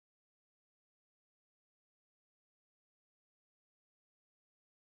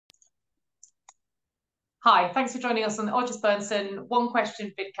Hi, thanks for joining us on the Odgers Burnson One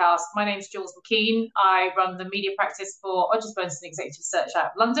Question vidcast. My name's Jules McKean. I run the media practice for Odgers Burnson Executive Search out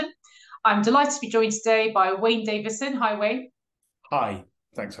of London. I'm delighted to be joined today by Wayne Davison. Hi, Wayne. Hi,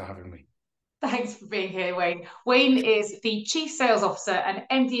 thanks for having me. Thanks for being here, Wayne. Wayne is the Chief Sales Officer and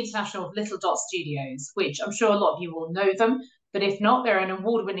MD International of Little Dot Studios, which I'm sure a lot of you will know them. But if not, they're an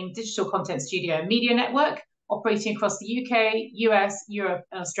award-winning digital content studio and media network operating across the UK, US, Europe,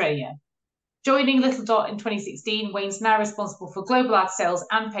 and Australia. Joining Little Dot in 2016, Wayne's now responsible for global ad sales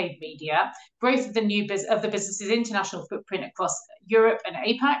and paid media, growth of the business's international footprint across Europe and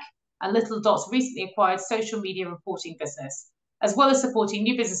APAC, and Little Dot's recently acquired social media reporting business, as well as supporting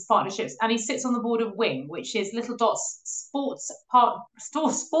new business partnerships. And he sits on the board of Wing, which is Little Dot's sports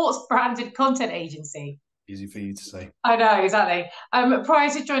branded content agency. Easy for you to say. I know, exactly. Prior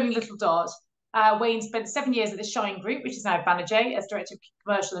to joining Little Dot, Wayne spent 7 years at the Shine Group, which is now Banijay, as Director of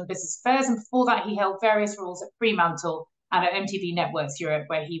Commercial and Business Affairs. And before that, he held various roles at Fremantle and at MTV Networks Europe,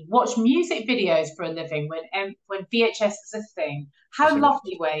 where he watched music videos for a living when VHS was a thing. How Yes, it was.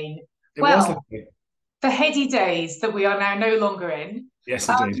 lovely, Wayne. It was Well, lovely. the heady days that we are now no longer in. Yes,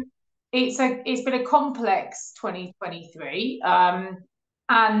 indeed. Um, it's been a complex 2023.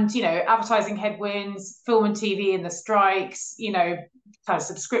 And advertising headwinds, film and TV and the strikes, kind of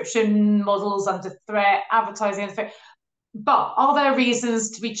subscription models under threat, advertising under threat. But are there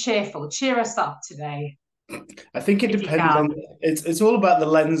reasons to be cheerful? Cheer us up today, I think it if you depends can. on it's all about the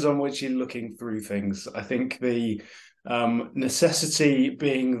lens on which you're looking through things. I think the necessity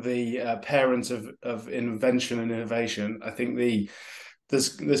being the parent of invention and innovation. I think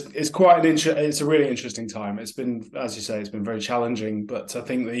there's it's quite it's a really interesting time. It's been, as you say, it's been very challenging, but I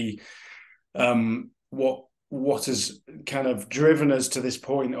think the what has kind of driven us to this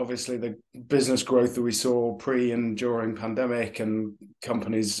point, obviously the business growth that we saw pre and during pandemic and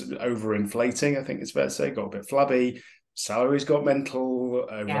companies overinflating, I think it's fair to say, got a bit flabby. Salaries got mental,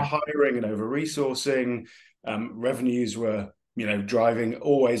 over Yeah. hiring and over resourcing. Revenues were, driving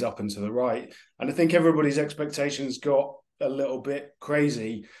always up and to the right. And I think everybody's expectations got a little bit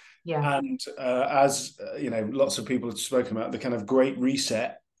crazy. Yeah. And lots of people have spoken about the kind of great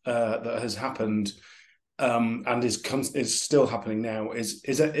reset that has happened, and is still happening now, is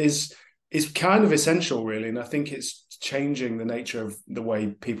kind of essential, really. And I think it's changing the nature of the way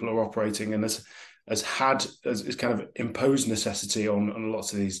people are operating, and has kind of imposed necessity on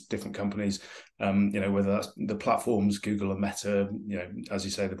lots of these different companies. Whether that's the platforms, Google and Meta, as you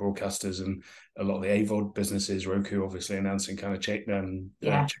say, the broadcasters, and a lot of the AVOD businesses, Roku obviously announcing kind of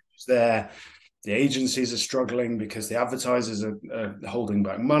Yeah. changes there. The agencies are struggling because the advertisers are holding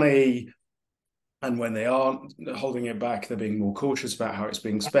back money. And when they aren't holding it back, they're being more cautious about how it's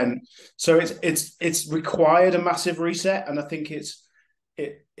being spent. So it's required a massive reset, and I think it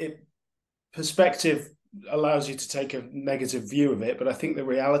perspective allows you to take a negative view of it, but I think the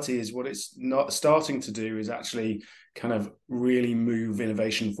reality is what it's not starting to do is actually kind of really move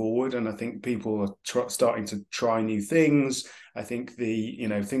innovation forward. And I think people are starting to try new things. I think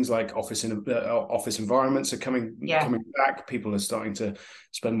things like office environments are coming Yeah. back. People are starting to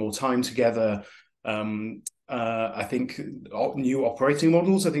spend more time together. I think new operating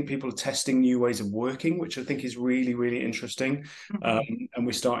models. I think people are testing new ways of working, which I think is really, really interesting. Mhm. And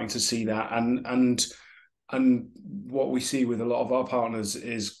we're starting to see that. And what we see with a lot of our partners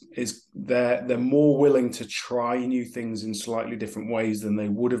is they're more willing to try new things in slightly different ways than they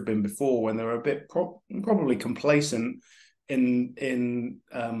would have been before, when they were a bit probably complacent in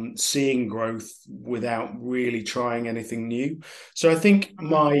seeing growth without really trying anything new. So I think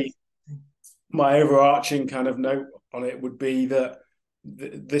my overarching kind of note on it would be that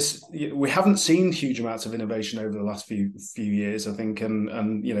we haven't seen huge amounts of innovation over the last few years, I think,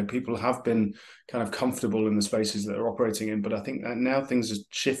 and people have been kind of comfortable in the spaces that they're operating in, but I think that now things are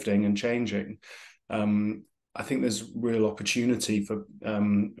shifting and changing. I think there's real opportunity for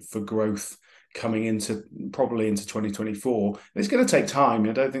growth coming into probably into 2024. It's going to take time.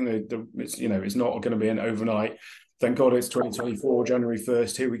 I don't think that it's not going to be an overnight. Thank God it's 2024, January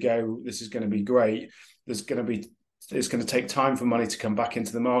 1st. Here we go. This is going to be great. It's going to take time for money to come back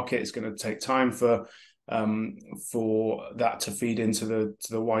into the market. It's going to take time for that to feed into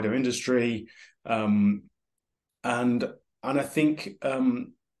the wider industry, and I think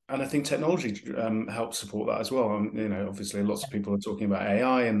technology helps support that as well. Obviously, lots of people are talking about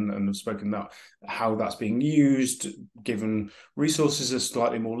AI and have spoken about how that's being used. Given resources are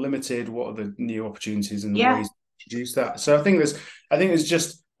slightly more limited, what are the new opportunities and the Yeah. ways to introduce that? So I think there's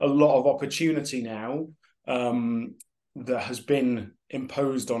just a lot of opportunity now, that has been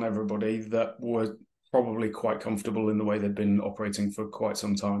imposed on everybody that were probably quite comfortable in the way they've been operating for quite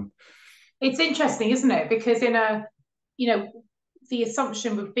some time. It's interesting, isn't it? Because you know, the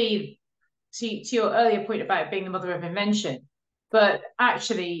assumption would be to your earlier point about being the mother of invention, but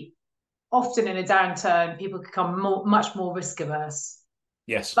actually, often in a downturn, people become much more risk averse.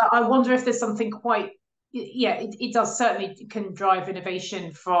 Yes, But I wonder if there's something quite, yeah, it does certainly can drive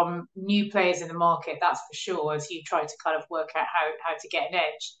innovation from new players in the market, that's for sure, as you try to kind of work out how to get an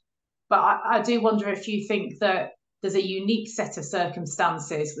edge. But I do wonder if you think that there's a unique set of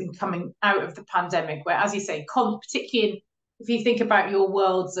circumstances in coming out of the pandemic, where, as you say, particularly if you think about your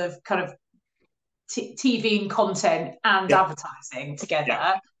worlds of kind of TV and content and yeah, advertising yeah,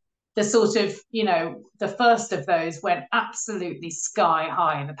 together, the sort of, the first of those went absolutely sky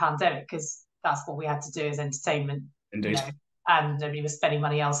high in the pandemic because that's what we had to do as entertainment, indeed. and nobody was spending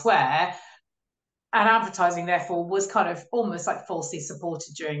money elsewhere. And advertising, therefore, was kind of almost like falsely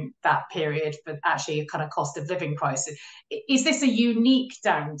supported during that period, but actually a kind of cost of living crisis. Is this a unique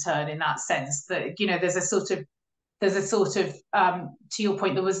downturn in that sense that, there's a sort of to your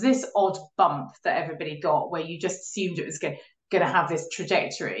point, there was this odd bump that everybody got where you just assumed it was going to have this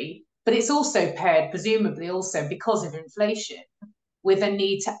trajectory, but it's also paired, presumably also because of inflation, with a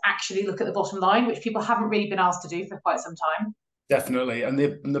need to actually look at the bottom line, which people haven't really been asked to do for quite some time. Definitely, and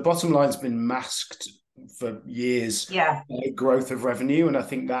the bottom line's been masked for years Yeah. by growth of revenue, and I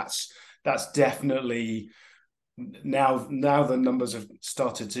think that's definitely now the numbers have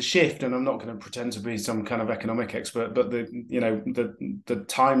started to shift. And I'm not going to pretend to be some kind of economic expert, but the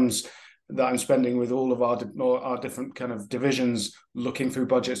times that I'm spending with all of our different kind of divisions, looking through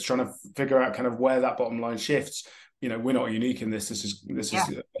budgets, trying to figure out kind of where that bottom line shifts. We're not unique in this. This Yeah.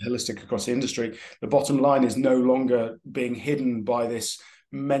 is holistic across the industry. The bottom line is no longer being hidden by this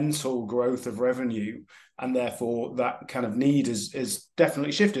mental growth of revenue, and therefore that kind of need is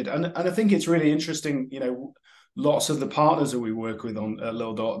definitely shifted. And I think it's really interesting. Lots of the partners that we work with on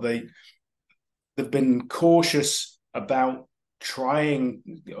Little Dot, they've been cautious about trying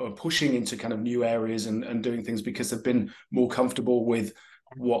or pushing into kind of new areas and doing things because they've been more comfortable with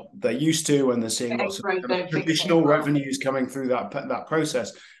what they're used to, and they're seeing lots of Growth, kind of don't fix it as traditional well. revenues coming through that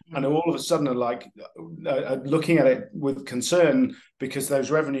process. And Mm. all of a sudden are like looking at it with concern because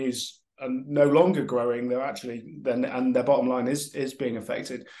those revenues are no longer growing. They're actually then, and their bottom line is being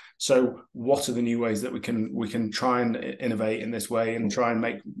affected. So what are the new ways that we can try and innovate in this way and try and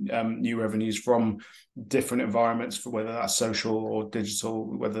make new revenues from different environments, for whether that's social or digital,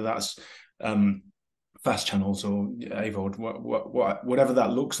 whether that's fast channels or AVOD, whatever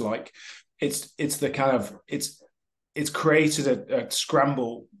that looks like. It's the kind of it's created a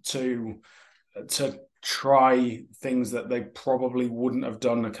scramble to try things that they probably wouldn't have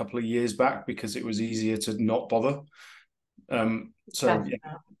done a couple of years back because it was easier to not bother. So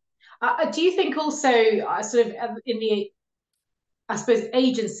yeah. Do you think also, sort of in the, I suppose,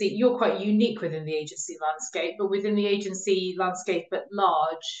 agency, you're quite unique within the agency landscape, but within the agency landscape at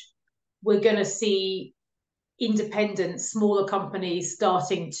large, we're going to see independent, smaller companies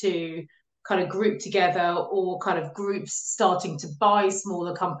starting to kind of group together, or kind of groups starting to buy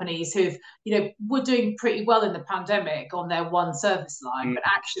smaller companies who've, were doing pretty well in the pandemic on their one service line, but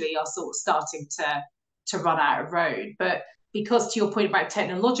actually are sort of starting to run out of road. But because, to your point about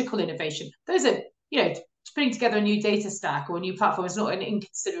technological innovation, those are, putting together a new data stack or a new platform is not an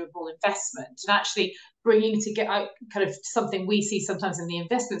inconsiderable investment. And actually bringing together kind of something we see sometimes in the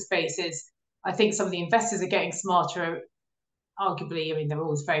investment space is, I think some of the investors are getting smarter, arguably. I mean, they're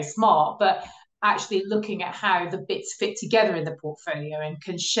always very smart, but actually looking at how the bits fit together in the portfolio and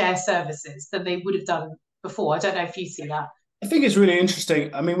can share services than they would have done before. I don't know if you see that. I think it's really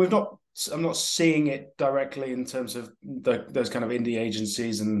interesting. I mean, I'm not seeing it directly in terms of those kind of indie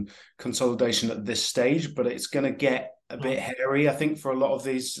agencies and consolidation at this stage, but it's going to get a bit hairy, I think, for a lot of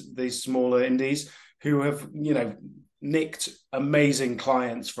these smaller indies who have, nicked amazing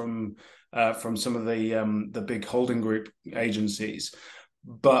clients from some of the big holding group agencies.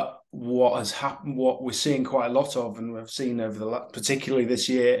 But what has happened, what we're seeing quite a lot of, and we've seen over particularly this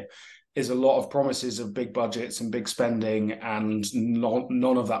year, is a lot of promises of big budgets and big spending, and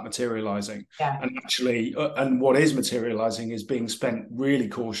none of that materializing. Yeah. And actually, and what is materializing is being spent really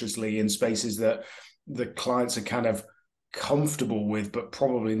cautiously in spaces that the clients are kind of comfortable with, but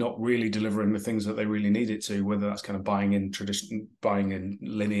probably not really delivering the things that they really need it to, whether that's kind of buying in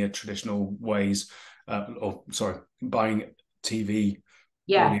linear traditional ways, buying TV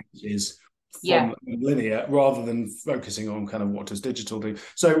audiences from linear rather than focusing on kind of what does digital do.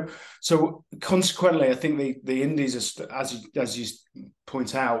 So consequently, I think the indies are, as you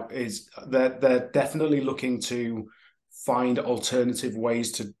point out, is they're definitely looking to find alternative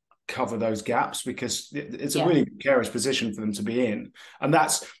ways to cover those gaps, because it's a Yeah. really precarious position for them to be in. And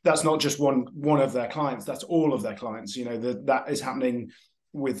that's not just one of their clients, that's all of their clients. That is happening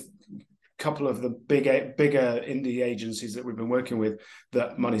with a couple of the bigger indie agencies that we've been working with,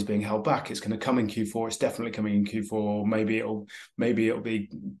 that money's being held back. It's going to come in Q4. It's definitely coming in Q4. Maybe it'll be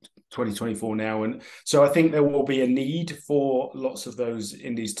 2024 now. And so I think there will be a need for lots of those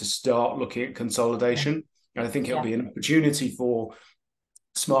indies to start looking at consolidation. And I think it'll be an opportunity for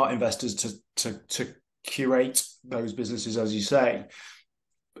smart investors to curate those businesses, as you say,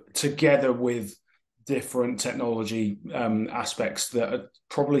 together with different technology aspects that are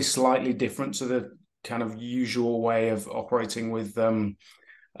probably slightly different to the kind of usual way of operating with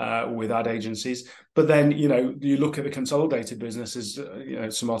ad agencies. But then, you look at the consolidated businesses.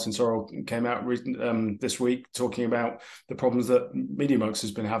 Sir Martin Sorrell came out this week talking about the problems that MediaMonks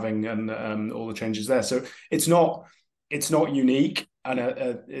has been having, and all the changes there. So it's not unique, and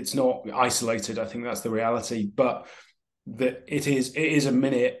it's not isolated. I think that's the reality. But that it is a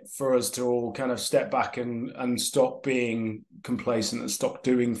minute for us to all kind of step back and stop being complacent and stop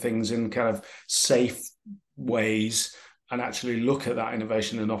doing things in kind of safe ways, and actually look at that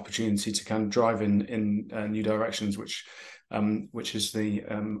innovation and opportunity to kind of drive in new directions, which is the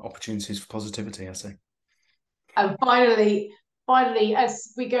opportunities for positivity, I say. And finally,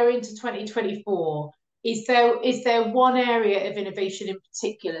 as we go into 2024, is there one area of innovation in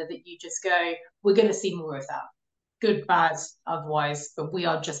particular that you just go, we're going to see more of that? Good, bad, otherwise, but we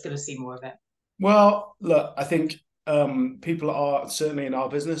are just going to see more of it. Well, look, I think people are, certainly in our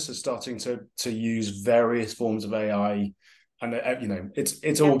business, are starting to use various forms of AI, and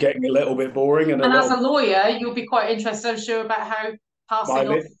it's all getting a little bit boring. And as a lawyer, you'll be quite interested, I'm sure, about how passing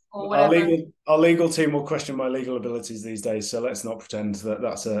off or whatever. Our legal team will question my legal abilities these days, so let's not pretend that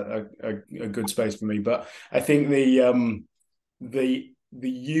that's a good space for me. But I think the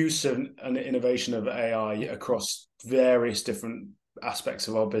use and innovation of AI across various different aspects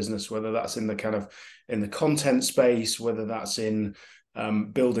of our business, whether that's in the content space, whether that's in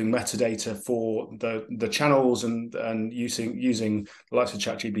building metadata for the channels, and using the likes of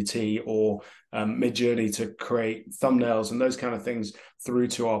ChatGPT or Midjourney to create thumbnails and those kind of things, through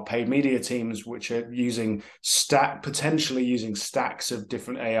to our paid media teams, which are potentially using stacks of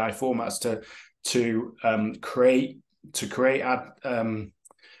different AI formats to create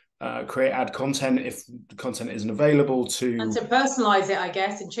ad content if the content isn't available, and to personalize it, I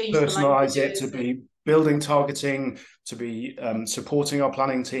guess, and change personalize it, to be building targeting, to be supporting our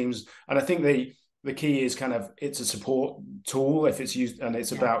planning teams. And I think the key is kind of, it's a support tool if it's used, and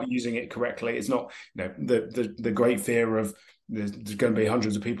it's about using it correctly. It's not the great fear of there's going to be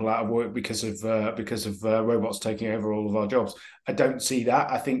hundreds of people out of work because of robots taking over all of our jobs. I don't see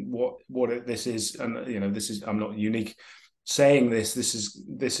that. I think what this is, and this is, I'm not unique saying this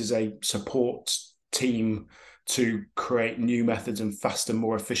is a support team to create new methods and faster,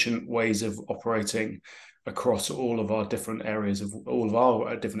 more efficient ways of operating across all of our different areas of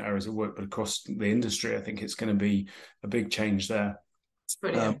work, but across the industry. I think it's going to be a big change there. It's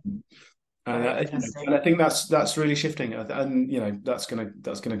brilliant. And I think that's really shifting, and that's going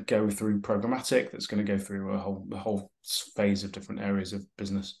to go through programmatic. That's going to go through a whole phase of different areas of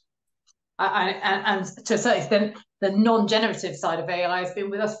business. And to a certain extent, the non-generative side of AI has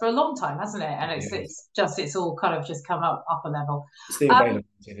been with us for a long time, hasn't it? And it's all kind of just come up a level. It's the availability.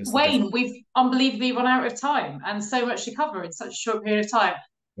 Wayne, we've unbelievably run out of time, and so much to cover in such a short period of time.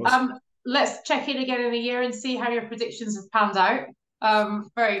 Let's check in again in a year and see how your predictions have panned out.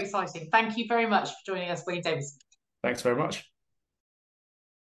 Very exciting. Thank you very much for joining us, Wayne Davison. Thanks very much.